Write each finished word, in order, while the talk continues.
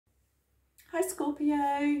Hi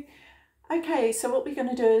Scorpio. Okay, so what we're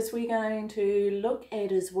going to do is we're going to look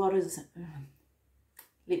at let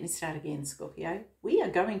me start again, Scorpio. We are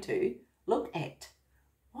going to look at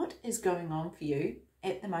what is going on for you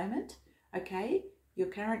at the moment, okay, your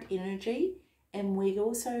current energy, and we're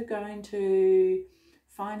also going to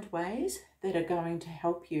find ways that are going to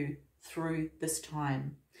help you through this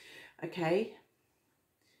time, okay.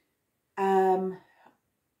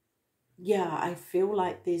 Yeah, I feel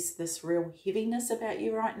like there's this real heaviness about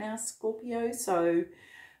you right now, Scorpio. So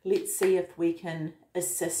let's see if we can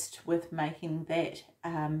assist with making that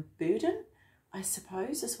burden, I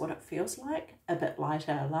suppose, is what it feels like, a bit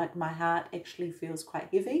lighter. Like my heart actually feels quite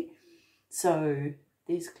heavy. So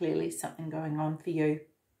there's clearly something going on for you.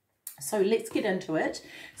 So let's get into it.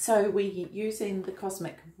 So we're using the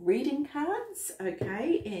Cosmic Reading cards,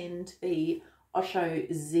 okay, and the Osho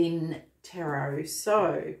Zen Tarot.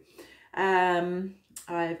 So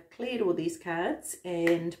I've cleared all these cards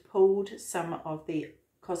and pulled some of the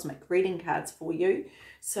Cosmic Reading cards for you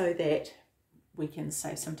so that we can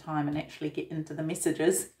save some time and actually get into the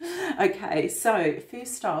messages. Okay, so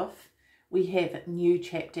first off, we have a new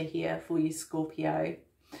chapter here for you, Scorpio.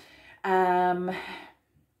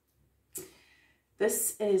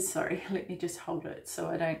 This is, sorry, let me just hold it so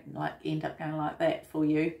I don't like end up going like that for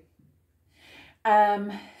you.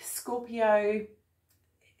 Scorpio,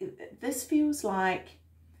 this feels like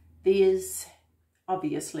there's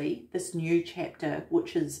obviously this new chapter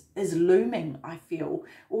which is looming, I feel,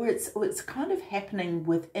 or it's kind of happening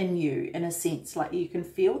within you in a sense, like you can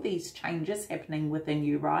feel these changes happening within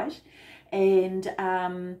you, right? And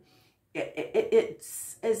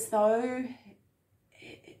it's as though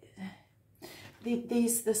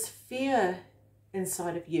there's this fear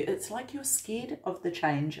inside of you. It's like you're scared of the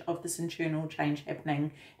change, of this internal change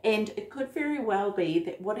happening, and it could very well be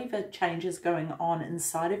that whatever change is going on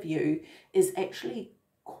inside of you is actually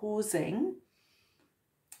causing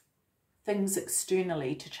things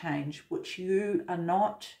externally to change which you are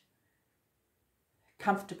not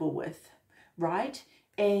comfortable with, right?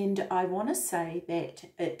 And I want to say that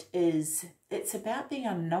it's about the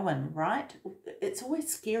unknown, right? It's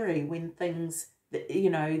always scary when things, you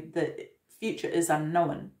know, the future is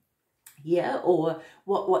unknown, yeah, or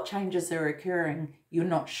what changes are occurring, you're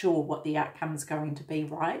not sure what the outcome is going to be,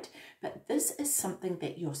 right? But this is something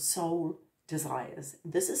that your soul desires.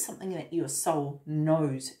 This is something that your soul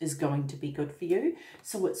knows is going to be good for you.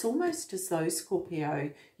 So it's almost as though, Scorpio,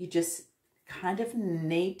 you just kind of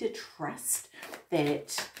need to trust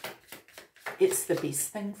that it's the best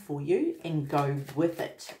thing for you and go with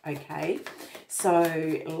it, okay?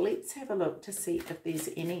 So let's have a look to see if there's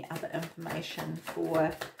any other information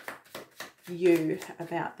for you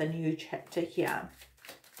about the new chapter here.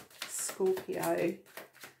 Scorpio,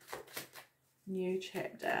 new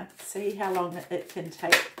chapter. See how long it can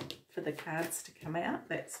take for the cards to come out.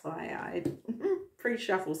 That's why I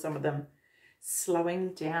pre-shuffle some of them.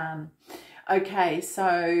 Slowing down. Okay,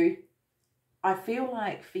 so I feel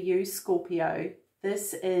like for you, Scorpio,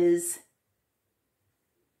 this is,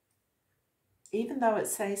 even though it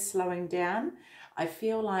says slowing down, I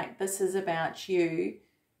feel like this is about you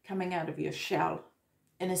coming out of your shell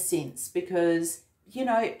in a sense, because, you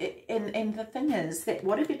know, and the thing is that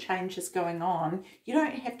whatever change is going on, you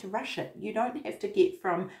don't have to rush it. You don't have to get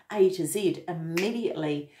from A to Z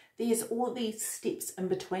immediately. There's all these steps in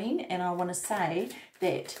between, and I want to say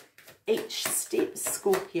that each step,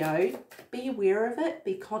 Scorpio, be aware of it,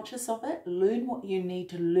 be conscious of it, learn what you need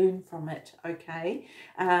to learn from it, okay?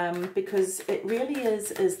 Because it really is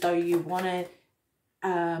as though you want to,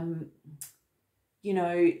 you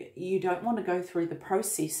know, you don't want to go through the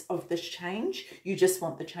process of this change. You just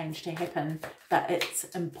want the change to happen, but it's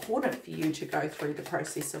important for you to go through the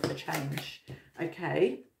process of the change,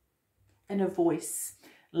 okay? Inner voice,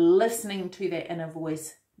 listening to that inner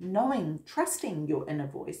voice, knowing, trusting your inner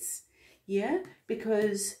voice, yeah,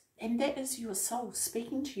 because, and that is your soul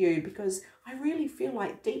speaking to you, because I really feel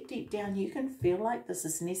like deep down you can feel like this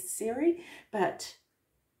is necessary, but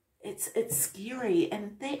it's scary,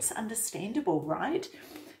 and that's understandable, right?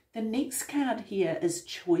 The next card here is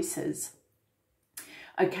choices.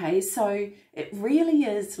 Okay, so it really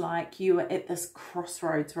is like you are at this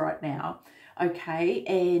crossroads right now, okay,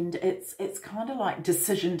 and it's kind of like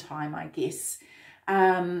decision time, I guess.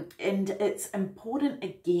 And it's important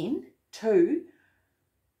again to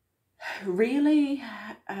really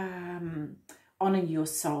honor your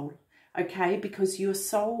soul, okay, because your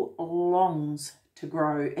soul longs to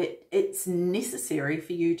grow. It's necessary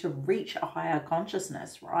for you to reach a higher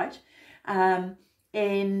consciousness, right? And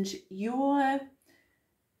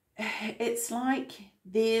it's like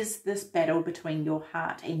there's this battle between your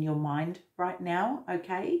heart and your mind right now,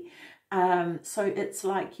 okay? So it's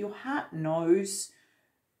like your heart knows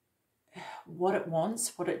what it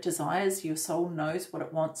wants, what it desires. Your soul knows what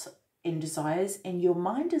it wants and desires, and your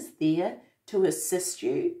mind is there to assist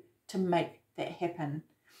you to make that happen.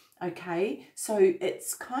 Okay, so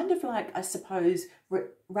it's kind of like, I suppose,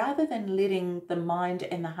 rather than letting the mind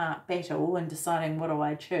and the heart battle and deciding what do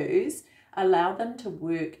I choose, allow them to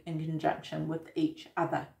work in conjunction with each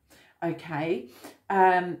other. Okay,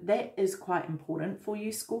 that is quite important for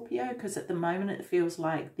you, Scorpio, because at the moment it feels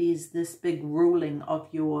like there's this big ruling of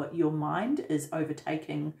your mind is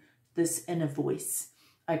overtaking this inner voice,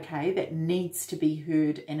 okay, that needs to be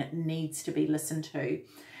heard and it needs to be listened to.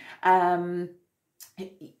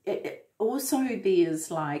 Also, there's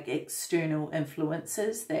like external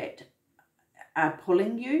influences that are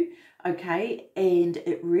pulling you, okay, and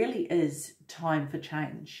it really is time for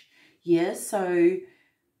change. Yeah, so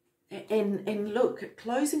and look,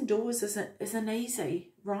 closing doors isn't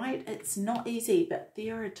easy, right? It's not easy, but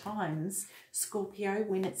there are times, Scorpio,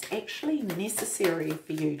 when it's actually necessary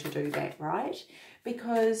for you to do that, right?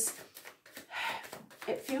 Because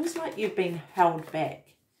it feels like you've been held back.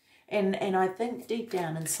 And I think deep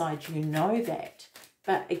down inside you know that.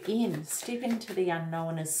 But again, stepping to the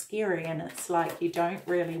unknown is scary, and it's like you don't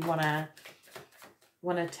really want to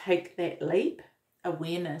take that leap.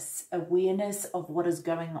 Awareness of what is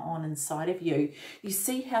going on inside of you. You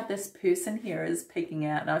see how this person here is peeking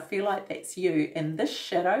out, and I feel like that's you. And this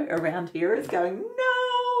shadow around here is going,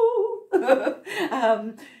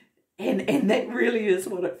 no! And that really is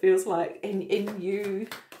what it feels like. And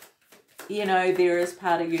you know, there is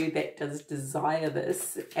part of you that does desire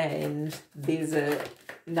this, and there's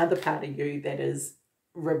another part of you that is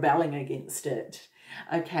rebelling against it.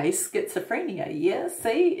 Okay, schizophrenia, yeah,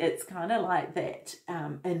 see, it's kind of like that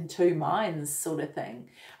in two minds sort of thing.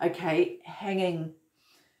 Okay, hanging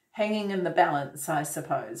in the balance, I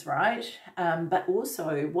suppose, right? But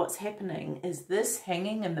also what's happening is this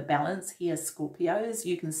hanging in the balance here, Scorpios,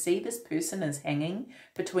 you can see this person is hanging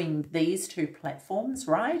between these two platforms,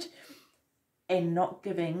 right? And not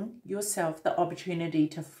giving yourself the opportunity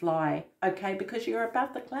to fly, okay? Because you're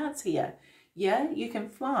above the clouds here. Yeah, you can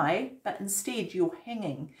fly, but instead you're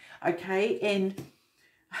hanging, okay? And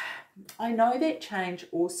I know that change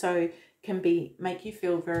also can make you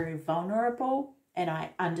feel very vulnerable, and I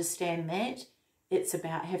understand that. It's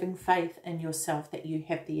about having faith in yourself that you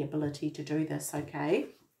have the ability to do this, okay?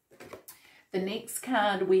 The next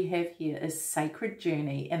card we have here is Sacred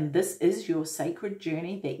Journey, and this is your sacred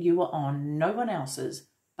journey that you are on, no one else's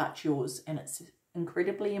but yours, and it's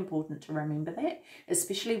incredibly important to remember that,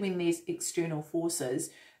 especially when there's external forces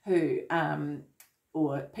who,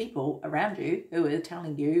 or people around you who are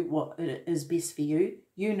telling you what is best for you.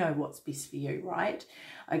 You know what's best for you, right?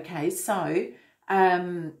 Okay, so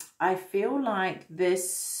I feel like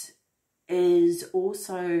this is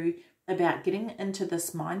also about getting into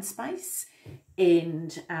this mind space,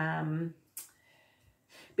 and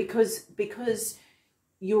because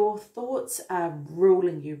your thoughts are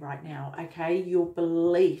ruling you right now, okay? Your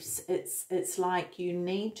beliefs, it's like you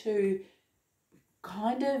need to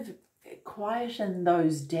kind of quieten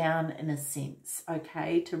those down in a sense,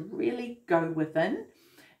 okay? To really go within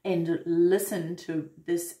and listen to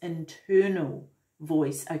this internal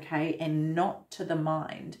voice, okay? And not to the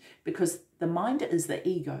mind, because the mind is the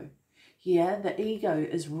ego. Yeah, the ego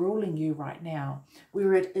is ruling you right now,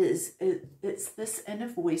 where it's this inner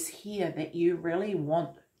voice here that you really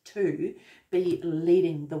want to be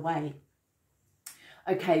leading the way.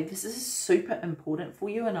 Okay, this is super important for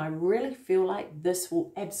you, and I really feel like this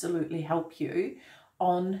will absolutely help you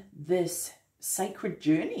on this sacred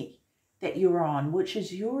journey that you're on, which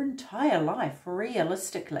is your entire life,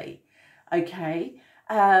 realistically. Okay,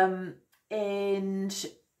 and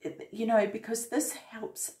you know, because this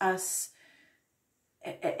helps us,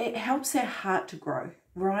 it helps our heart to grow,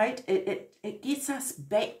 right? It gets us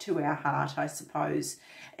back to our heart, I suppose.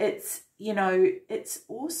 It's, you know, it's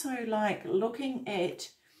also like looking at,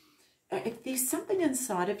 if there's something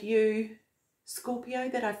inside of you, Scorpio,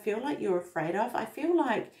 that I feel like you're afraid of, I feel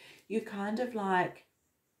like you kind of like,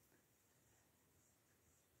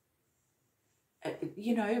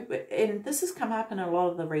 you know, and this has come up in a lot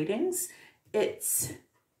of the readings, it's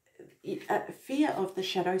fear of the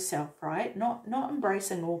shadow self, right? Not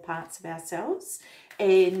embracing all parts of ourselves,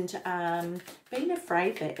 and being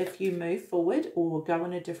afraid that if you move forward or go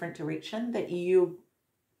in a different direction, that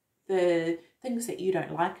the things that you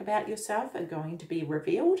don't like about yourself are going to be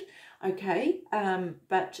revealed, okay?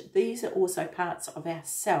 But these are also parts of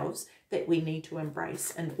ourselves that we need to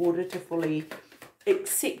embrace in order to fully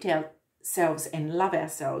accept ourselves and love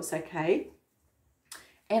ourselves, okay?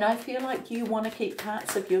 And I feel like you want to keep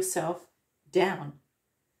parts of yourself down.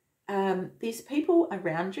 There's people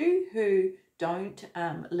around you who don't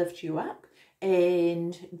lift you up,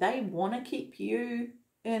 and they want to keep you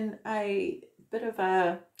in a bit of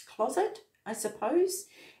a closet, I suppose.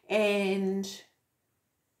 And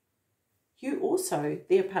you also,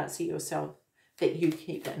 there are parts of yourself that you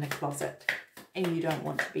keep in a closet and you don't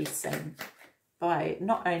want to be seen by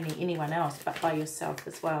not only anyone else, but by yourself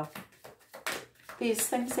as well. There's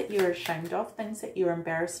things that you're ashamed of, things that you're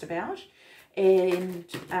embarrassed about. And,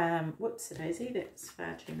 whoops-a-daisy, that's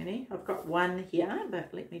far too many. I've got one here, but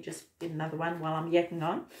let me just get another one while I'm yakking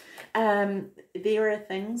on. There are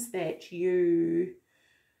things that you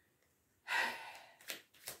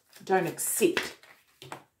don't accept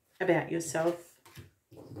about yourself,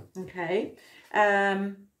 okay?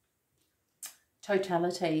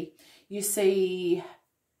 Totality. You see,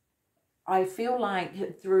 I feel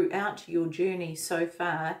like throughout your journey so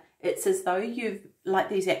far, it's as though you've, like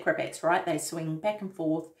these acrobats, right? They swing back and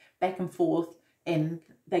forth, and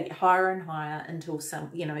they get higher and higher until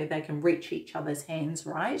some, you know, they can reach each other's hands,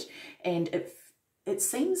 right? And it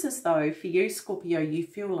seems as though for you, Scorpio, you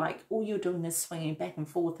feel like all you're doing is swinging back and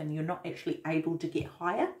forth and you're not actually able to get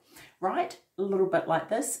higher, right? A little bit like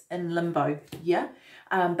this in limbo, yeah?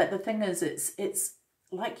 But the thing is, it's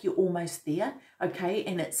like you're almost there, okay?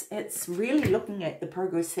 And it's really looking at the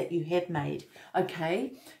progress that you have made,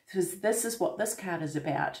 okay? Because this is what this card is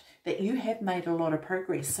about, that you have made a lot of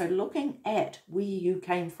progress. So looking at where you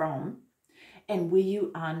came from and where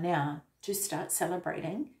you are now to start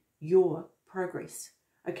celebrating your progress,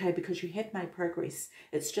 okay? Because you have made progress.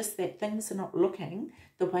 It's just that things are not looking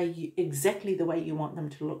the way you, exactly the way you want them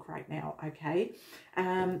to look right now, okay?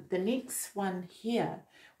 The next one here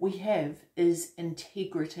we have is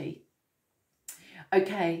integrity.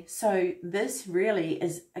 Okay, so this really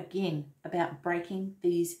is, again, about breaking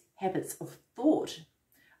these habits of thought,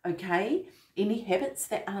 okay? Any habits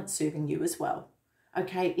that aren't serving you as well,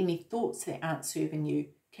 okay? Any thoughts that aren't serving you,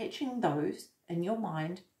 catching those in your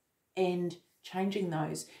mind and changing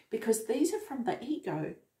those, because these are from the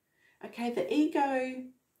ego, okay? The ego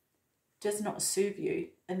does not serve you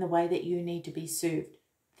in the way that you need to be served.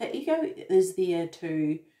 The ego is there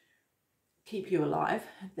to keep you alive.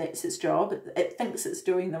 That's its job. It thinks it's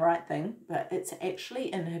doing the right thing, but it's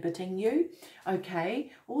actually inhibiting you,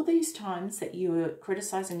 okay? All these times that you're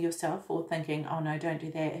criticizing yourself or thinking, oh no, don't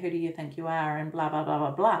do that, who do you think you are, and blah, blah, blah,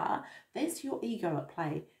 blah, blah, that's your ego at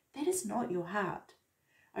play. That is not your heart,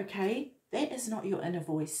 okay? That is not your inner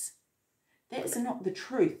voice. That is not the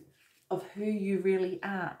truth of who you really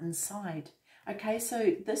are inside, okay?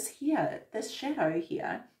 So this here, this shadow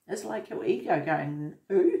here, is like your ego going,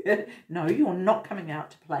 no, you're not coming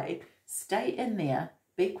out to play. Stay in there,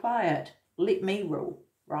 be quiet, let me rule,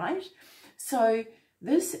 right? So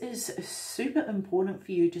this is super important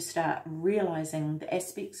for you to start realizing the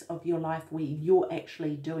aspects of your life where you're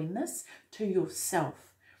actually doing this to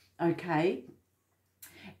yourself, okay?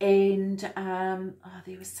 And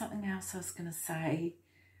there was something else I was going to say.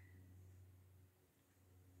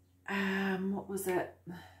 What was it?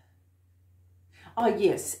 Oh,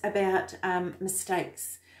 yes, about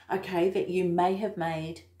mistakes, okay, that you may have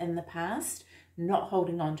made in the past, not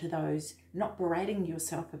holding on to those, not berating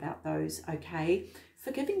yourself about those, okay,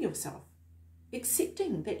 forgiving yourself,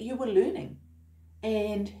 accepting that you were learning,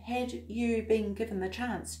 and had you been given the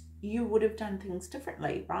chance, you would have done things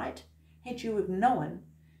differently, right? Had you have known,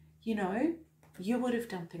 you know, you would have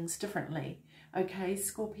done things differently, okay,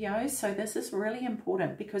 Scorpio? So this is really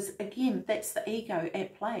important because, again, that's the ego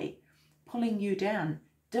at play, pulling you down,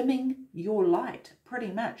 dimming your light, pretty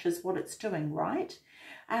much is what it's doing, right?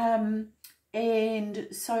 And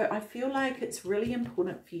so I feel like it's really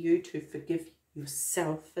important for you to forgive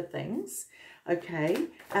yourself for things, okay?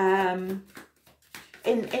 And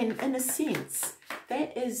in a sense,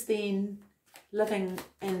 that is then living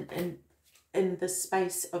in the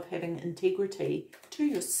space of having integrity to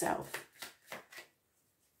yourself,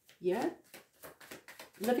 yeah?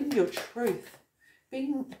 Living your truth,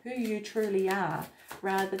 being who you truly are,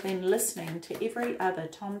 rather than listening to every other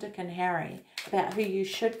Tom, Dick and Harry about who you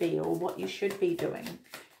should be or what you should be doing,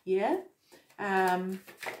 yeah? And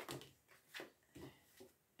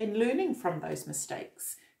learning from those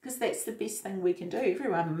mistakes, because that's the best thing we can do.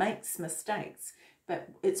 Everyone makes mistakes, but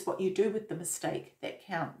it's what you do with the mistake that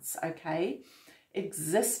counts, okay?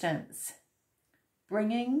 Existence,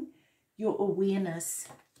 bringing your awareness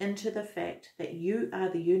into the fact that you are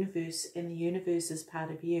the universe and the universe is part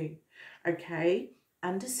of you, okay?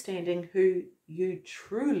 Understanding who you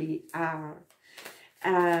truly are.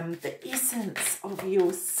 the essence of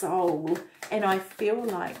your soul. And I feel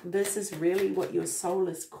like this is really what your soul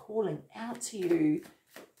is calling out to you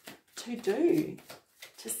to do.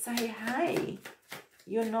 To say, hey,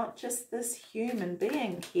 you're not just this human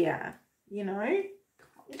being here, you know,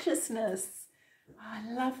 consciousness. I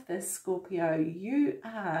love this, Scorpio. You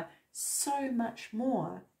are so much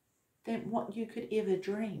more than what you could ever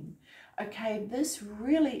dream. Okay, this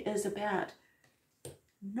really is about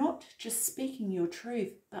not just speaking your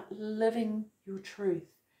truth, but living your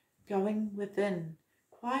truth, going within,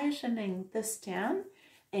 quietening this down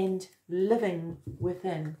and living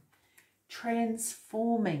within,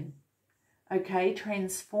 transforming, okay,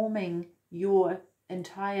 transforming your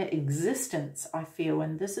entire existence, I feel.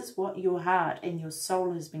 And this is what your heart and your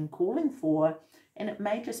soul has been calling for. And it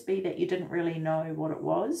may just be that you didn't really know what it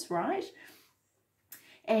was, right?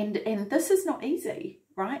 And this is not easy,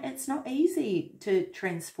 right? It's not easy to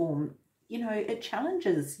transform. You know, it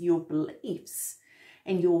challenges your beliefs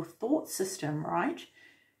and your thought system, right?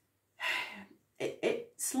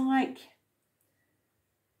 It's like,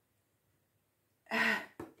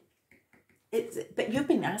 but you've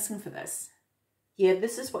been asking for this. Yeah,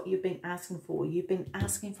 this is what you've been asking for. You've been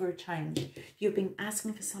asking for a change. You've been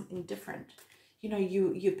asking for something different. You know,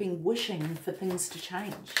 you've been wishing for things to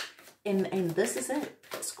change. And this is it,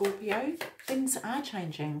 Scorpio. Things are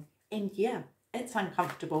changing. And yeah, it's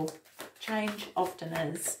uncomfortable. Change often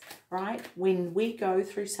is, right? When we go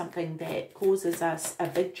through something that causes us a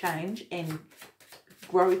big change and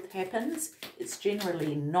growth happens, it's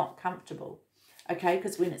generally not comfortable. Okay,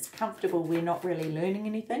 because when it's comfortable, we're not really learning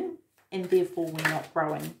anything, and therefore we're not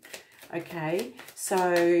growing. Okay,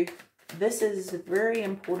 so this is very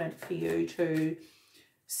important for you to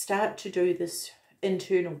start to do this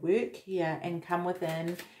internal work here and come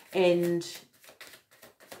within and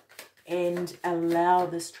allow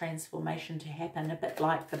this transformation to happen, a bit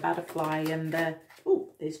like the butterfly and the, oh,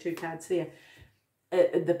 there's two cards there.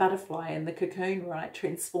 The butterfly and the cocoon, right,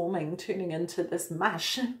 transforming, turning into this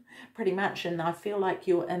mush, pretty much. And I feel like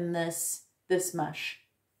you're in this mush.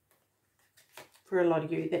 For a lot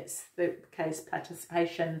of you, that's the case.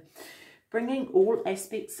 Participation, bringing all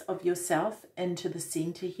aspects of yourself into the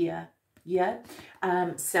center here. Yeah,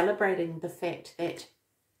 celebrating the fact that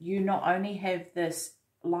you not only have this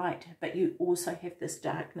light, but you also have this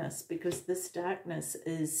darkness, because this darkness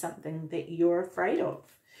is something that you're afraid of.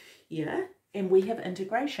 Yeah. And we have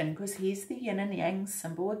integration, because here's the yin and yang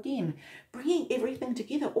symbol again. Bringing everything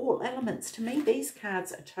together, all elements. To me, these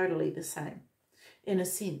cards are totally the same, in a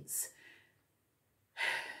sense.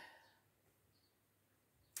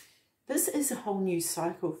 This is a whole new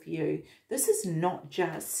cycle for you. This is not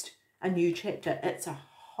just a new chapter. It's a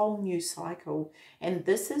whole new cycle. And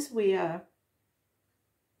this is where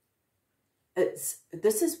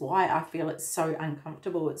this is why I feel it's so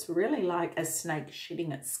uncomfortable. It's really like a snake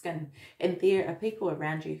shedding its skin, and there are people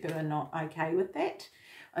around you who are not okay with that.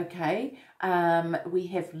 Okay, we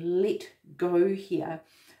have let go here,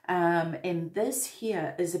 and this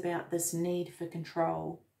here is about this need for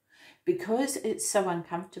control, because it's so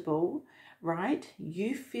uncomfortable, right?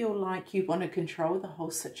 You feel like you want to control the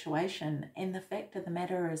whole situation, and the fact of the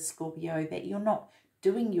matter is, Scorpio, that you're not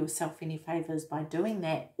doing yourself any favors by doing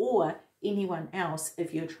that, or anyone else,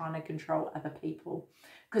 if you're trying to control other people,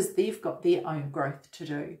 because they've got their own growth to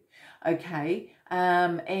do. Okay,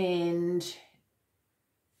 and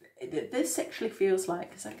this actually feels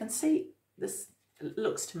like, because I can see this, it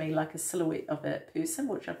looks to me like a silhouette of a person,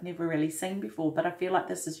 which I've never really seen before, but I feel like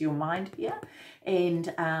this is your mind here, and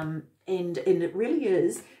it really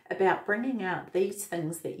is about bringing out these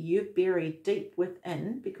things that you've buried deep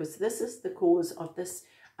within, because this is the cause of this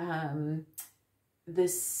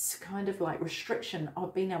this kind of like restriction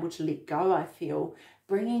of being able to let go. I feel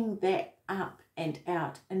bringing that up and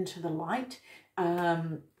out into the light.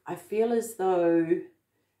 I feel as though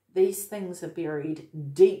these things are buried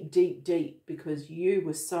deep, deep, deep, because you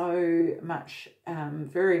were so much,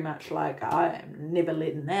 very much like, I am never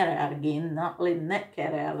letting that out again, not letting that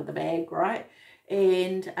cat out of the bag, right?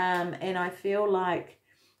 And I feel like,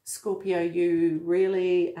 Scorpio, you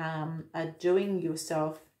really are doing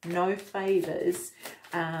yourself no favors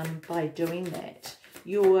by doing that.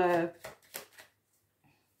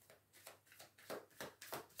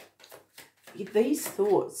 These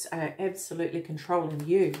thoughts are absolutely controlling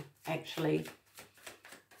you, actually.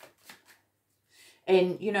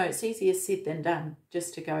 And, you know, it's easier said than done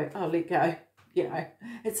just to go, oh, let go. You know,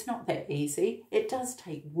 it's not that easy. It does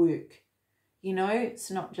take work. You know, it's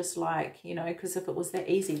not just like, you know, because if it was that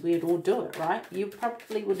easy, we'd all do it, right? You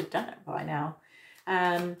probably would have done it by now.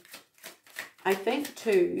 I think,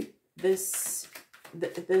 too, this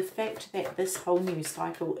the fact that this whole new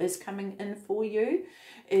cycle is coming in for you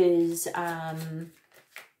is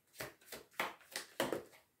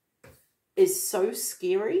so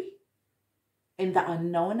scary, and the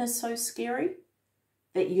unknown is so scary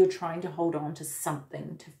that you're trying to hold on to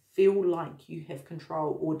something, to feel like you have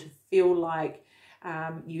control, or to feel like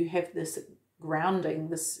you have this grounding,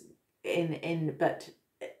 this but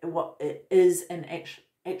what it is in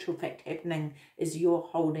actual fact happening is you're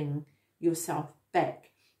holding yourself back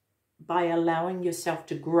by allowing yourself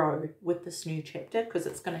to grow with this new chapter, because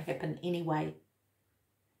it's going to happen anyway.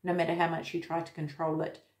 No matter how much you try to control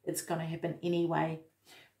it, it's going to happen anyway.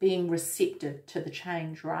 Being receptive to the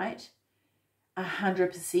change, right?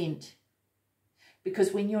 100%.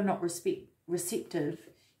 Because when you're not receptive,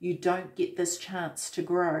 you don't get this chance to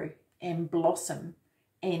grow and blossom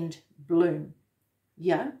and bloom.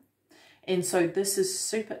 Yeah? And so this is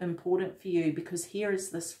super important for you, because here is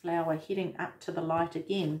this flower heading up to the light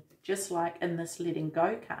again, just like in this letting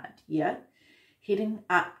go card. Yeah? Heading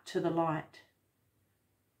up to the light.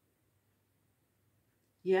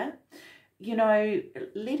 Yeah? You know,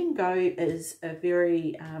 letting go is a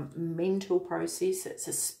very mental process. It's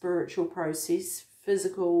a spiritual process,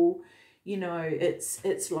 physical. You know,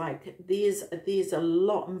 it's like there's a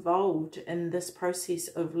lot involved in this process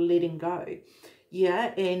of letting go.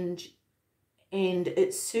 Yeah, and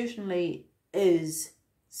it certainly is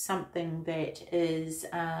something that is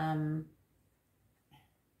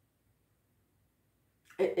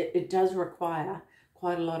it does require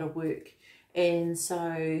quite a lot of work. And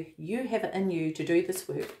so you have it in you to do this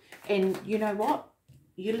work. And you know what?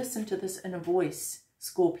 You listen to this inner voice,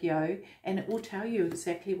 Scorpio, and it will tell you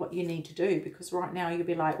exactly what you need to do. Because right now you'll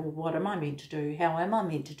be like, well, what am I meant to do? How am I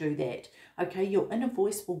meant to do that? Okay, your inner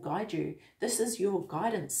voice will guide you. This is your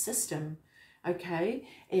guidance system. Okay,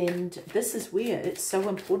 and this is where it's so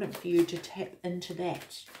important for you to tap into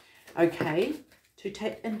that. Okay, to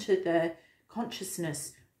tap into the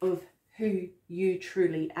consciousness of who you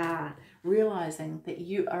truly are, realizing that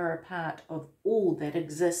you are a part of all that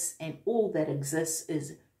exists, and all that exists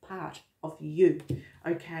is part of you.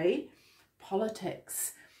 Okay,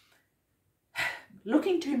 politics,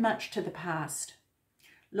 looking too much to the past,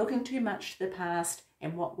 looking too much to the past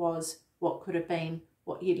and what was, what could have been,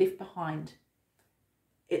 what you left behind.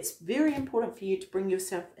 It's very important for you to bring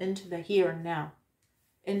yourself into the here and now,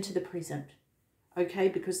 into the present. Okay,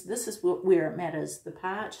 because this is where it matters. The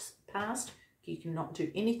past, you cannot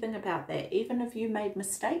do anything about that, even if you made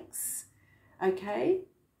mistakes. Okay,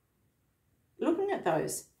 looking at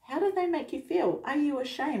those, how do they make you feel? Are you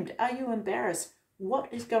ashamed? Are you embarrassed?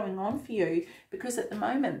 What is going on for you? Because at the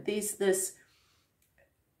moment there's this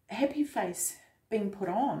happy face being put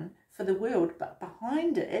on for the world, but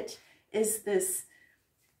behind it is this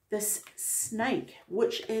snake,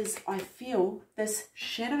 which is, I feel, this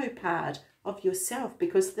shadow part of yourself,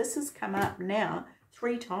 because this has come up now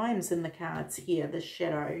 3 times in the cards here, the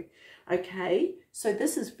shadow. Okay, so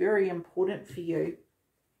this is very important for you.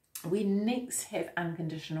 We next have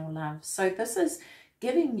unconditional love. So this is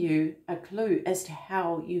giving you a clue as to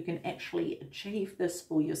how you can actually achieve this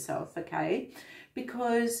for yourself, okay?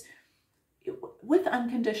 Because with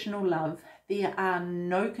unconditional love, there are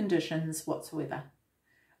no conditions whatsoever,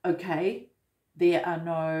 okay? There are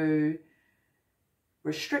no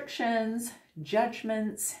restrictions,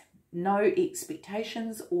 judgments, no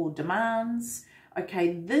expectations or demands.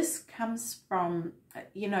 Okay, this comes from,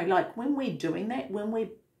 you know, like when we're doing that, when we're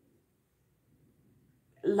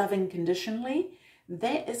loving conditionally,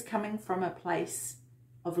 that is coming from a place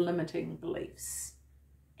of limiting beliefs.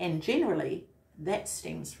 And generally, that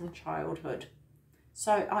stems from childhood.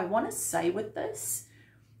 So I want to say with this,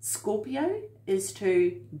 Scorpio, is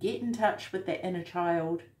to get in touch with that inner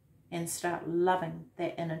child and start loving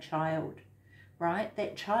that inner child, right?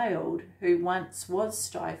 That child who once was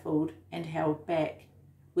stifled and held back,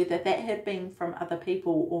 whether that had been from other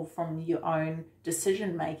people or from your own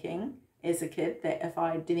decision making as a kid, that if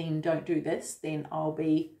I then don't do this, then I'll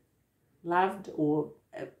be loved or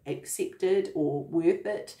accepted or worth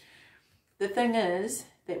it. The thing is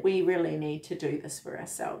that we really need to do this for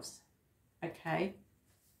ourselves, okay?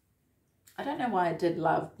 I don't know why I did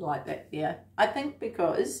love like that there. I think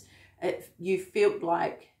because you felt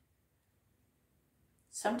like,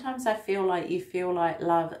 sometimes I feel like you feel like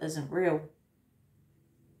love isn't real.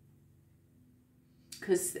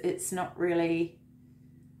 Because it's not really,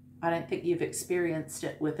 I don't think you've experienced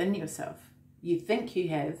it within yourself. You think you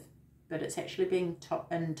have, but it's actually being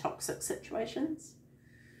in toxic situations.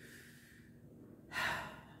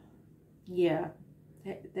 Yeah,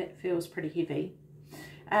 that feels pretty heavy.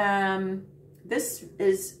 This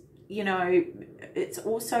is, you know, it's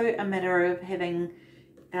also a matter of having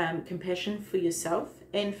compassion for yourself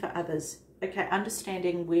and for others. Okay,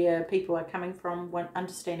 understanding where people are coming from,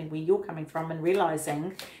 understanding where you're coming from, and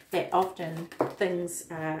realizing that often things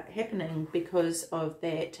are happening because of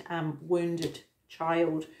that wounded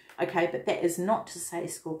child. Okay, but that is not to say,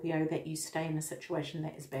 Scorpio, that you stay in a situation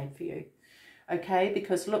that is bad for you. Okay,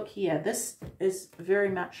 because look here, this is very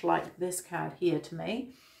much like this card here to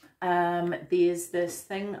me. There's this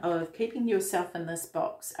thing of keeping yourself in this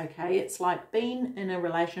box. Okay, it's like being in a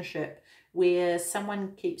relationship where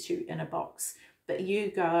someone keeps you in a box, but you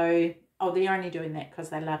go, oh, they're only doing that because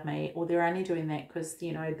they love me, or they're only doing that because,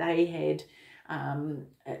 you know, they had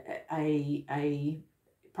a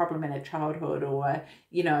problematic childhood, or,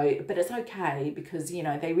 you know, but it's okay because, you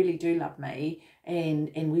know, they really do love me,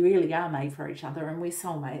 and we really are made for each other, and we're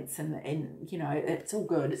soulmates, and you know, it's all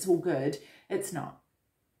good, it's all good. It's not.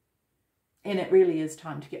 And it really is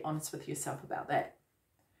time to get honest with yourself about that.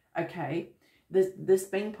 Okay, this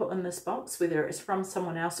being put in this box, whether it's from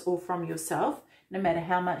someone else or from yourself, no matter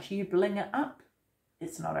how much you bling it up,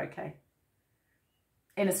 it's not okay.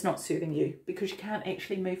 And it's not serving you, because you can't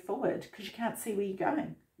actually move forward, because you can't see where you're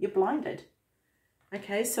going. You're blinded.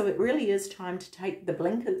 Okay, so it really is time to take the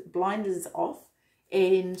blinders off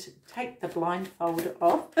and take the blindfold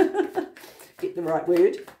off. Get the right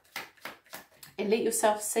word. And let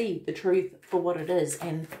yourself see the truth for what it is.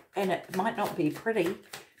 And it might not be pretty,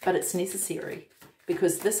 but it's necessary,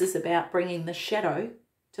 because this is about bringing the shadow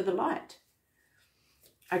to the light.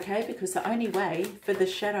 Okay, because the only way for the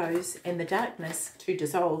shadows and the darkness to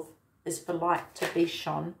dissolve is for light to be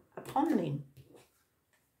shone upon them.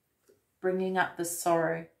 Bringing up the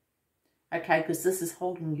sorrow. Okay, because this is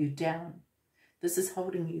holding you down. This is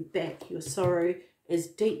holding you back. Your sorrow is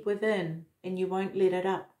deep within, and you won't let it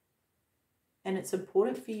up. And it's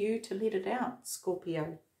important for you to let it out,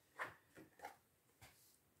 Scorpio.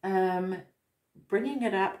 Bringing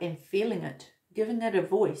it up and feeling it, giving it a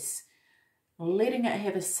voice, letting it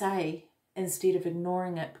have a say instead of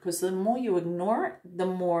ignoring it, because the more you ignore it, the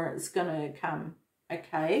more it's going to come,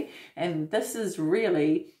 okay? And this is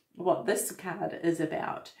really what this card is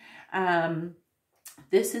about.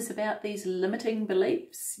 This is about these limiting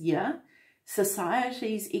beliefs, yeah?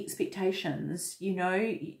 Society's expectations, you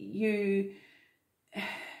know,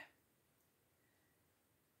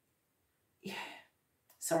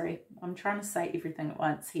 sorry, I'm trying to say everything at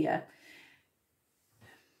once here.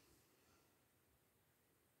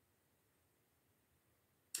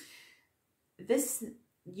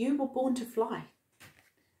 You were born to fly.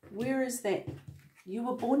 Where is that? You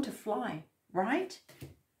were born to fly, right?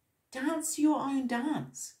 Dance your own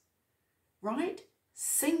dance, right?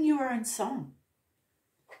 Sing your own song.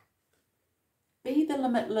 Be the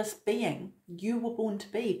limitless being you were born to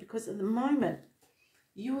be, because at the moment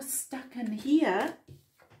you're stuck in here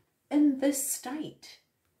in this state,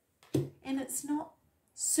 and it's not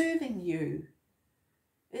serving you.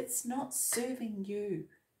 It's not serving you.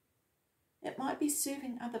 It might be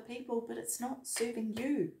serving other people, but it's not serving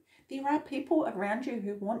you. There are people around you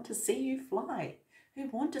who want to see you fly, who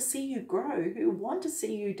want to see you grow, who want to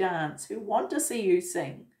see you dance, who want to see you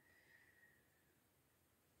sing.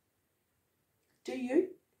 Do you?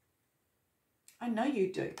 I know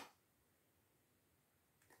you do.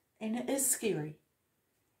 And it is scary.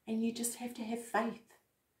 And you just have to have faith.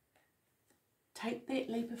 Take that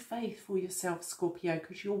leap of faith for yourself, Scorpio,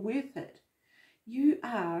 because you're worth it. You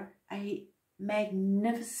are a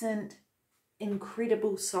magnificent,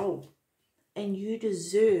 incredible soul. And you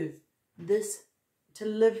deserve this, to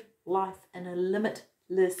live life in a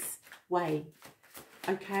limitless way.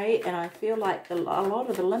 Okay, and I feel like a lot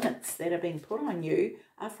of the limits that are being put on you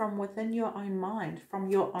are from within your own mind, from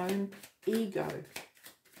your own ego.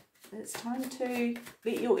 It's time to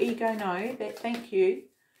let your ego know that thank you.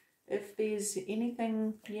 If there's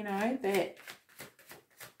anything, you know, that,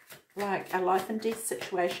 like a life and death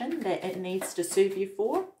situation that it needs to serve you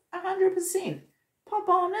for, 100%. Pop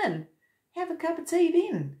on in. Have a cup of tea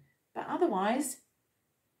then. But otherwise,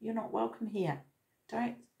 you're not welcome here.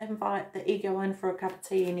 Don't invite the ego in for a cup of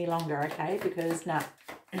tea any longer, okay? Because, no,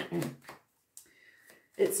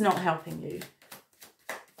 it's not helping you.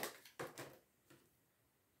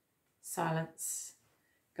 Silence.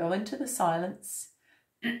 Go into the silence.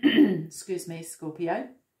 Excuse me, Scorpio.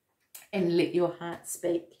 And let your heart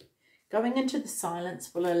speak. Going into the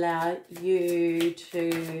silence will allow you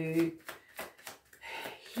to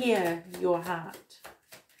hear your heart.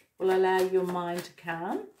 Will allow your mind to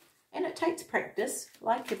calm. And it takes practice,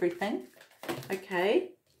 like everything. Okay,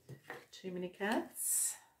 too many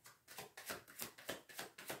cards.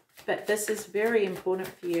 But this is very important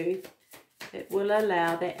for you It will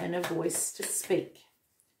allow that inner voice to speak.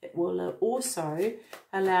 It will also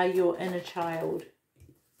allow your inner child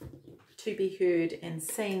to be heard and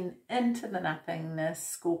seen into the nothingness,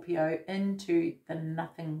 Scorpio, into the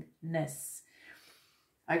nothingness.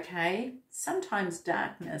 Okay, sometimes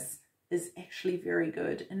darkness is actually very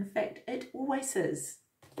good. In fact, it always is.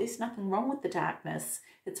 There's nothing wrong with the darkness.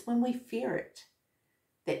 It's when we fear it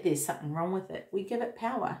that there's something wrong with it. We give it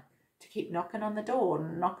power to keep knocking on the door,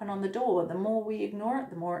 knocking on the door. The more we ignore it,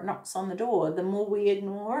 the more it knocks on the door. The more we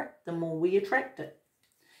ignore it, the more we attract it.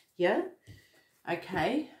 Yeah?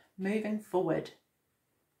 Okay, moving forward.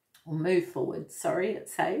 Or move forward, sorry, it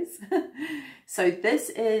says. So this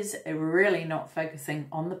is really not focusing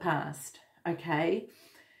on the past, okay?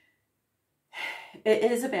 It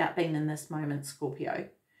is about being in this moment, Scorpio.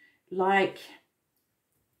 Like,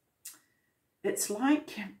 it's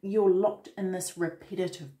like you're locked in this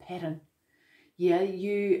repetitive pattern. Yeah,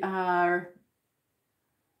 you are,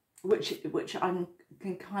 which I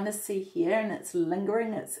can kind of see here, and it's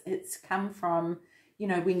lingering. It's come from, you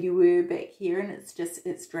know, when you were back here, and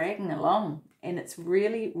it's dragging along, and it's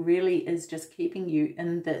really is just keeping you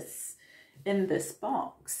in this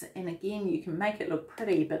box. And again, you can make it look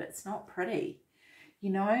pretty, but it's not pretty,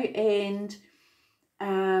 you know. And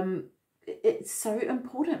it's so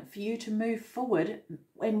important for you to move forward.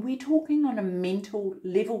 And we're talking on a mental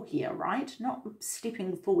level here, right? Not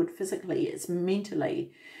stepping forward physically, it's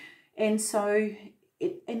mentally. And so,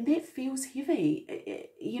 and that feels heavy.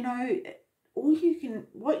 You know,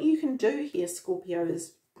 what you can do here, Scorpio,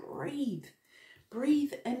 is breathe.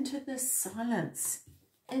 Breathe into this silence,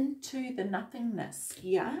 into the nothingness,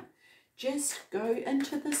 yeah? Just go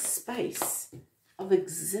into the space of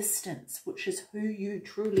existence, which is who you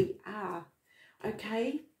truly are,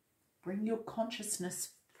 okay? Bring your consciousness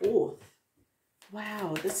forth.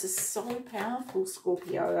 Wow, this is so powerful,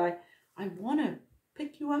 Scorpio. I want to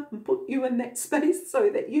pick you up and put you in that space so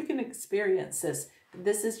that you can experience this.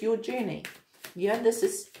 This is your journey. Yeah, this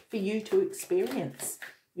is for you to experience.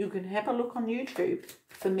 You can have a look on YouTube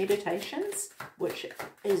for meditations, which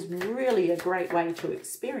is really a great way to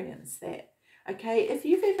experience that. Okay, if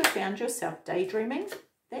you've ever found yourself daydreaming,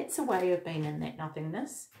 that's a way of being in that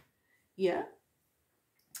nothingness. Yeah.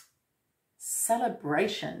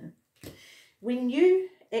 Celebration. When you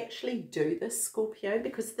actually do this, Scorpio,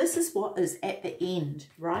 because this is what is at the end,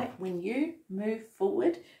 right? When you move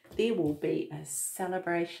forward, there will be a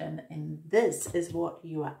celebration, and this is what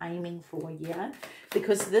you are aiming for, yeah?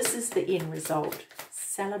 Because this is the end result,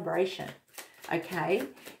 celebration, okay?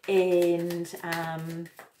 And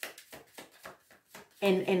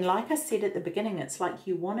like I said at the beginning, it's like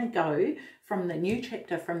you want to go from the new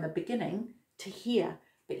chapter, from the beginning to here,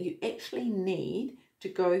 but you actually need to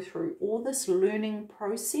go through all this learning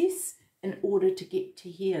process in order to get to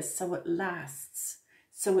here, so it lasts,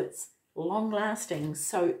 so it's long lasting.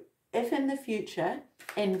 So if in the future,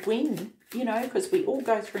 and when, you know, because we all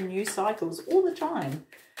go through new cycles all the time,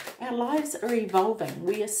 our lives are evolving.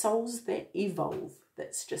 We are souls that evolve.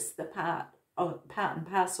 That's just the part and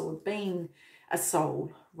parcel of being a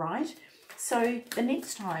soul, right? So the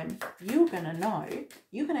next time you're going to know,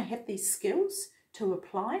 you're going to have these skills to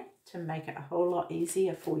apply to make it a whole lot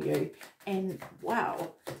easier for you. And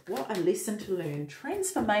wow, what a lesson to learn.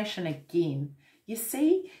 Transformation again. You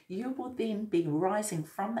see, you will then be rising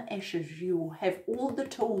from the ashes. You will have all the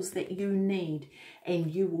tools that you need,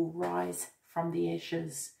 and you will rise from the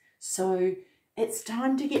ashes. So it's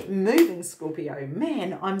time to get moving, Scorpio.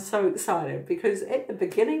 Man, I'm so excited, because at the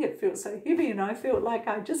beginning it felt so heavy, and I felt like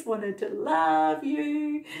I just wanted to love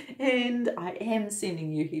you. And I am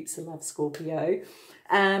sending you heaps of love, Scorpio.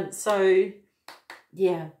 So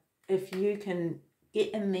yeah, if you can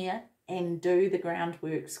get in there and do the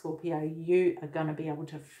groundwork, Scorpio, you are going to be able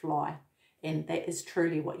to fly. And that is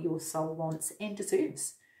truly what your soul wants and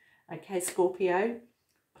deserves. Okay, Scorpio.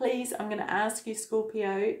 Please, I'm going to ask you,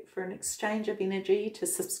 Scorpio, for an exchange of energy to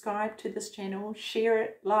subscribe to this channel, share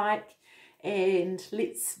it, like, and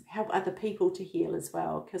let's help other people to heal as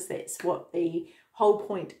well, because that's what the whole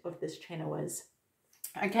point of this channel is.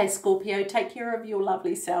 Okay, Scorpio, take care of your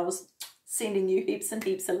lovely selves. Sending you heaps and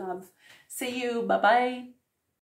heaps of love. See you. Bye-bye.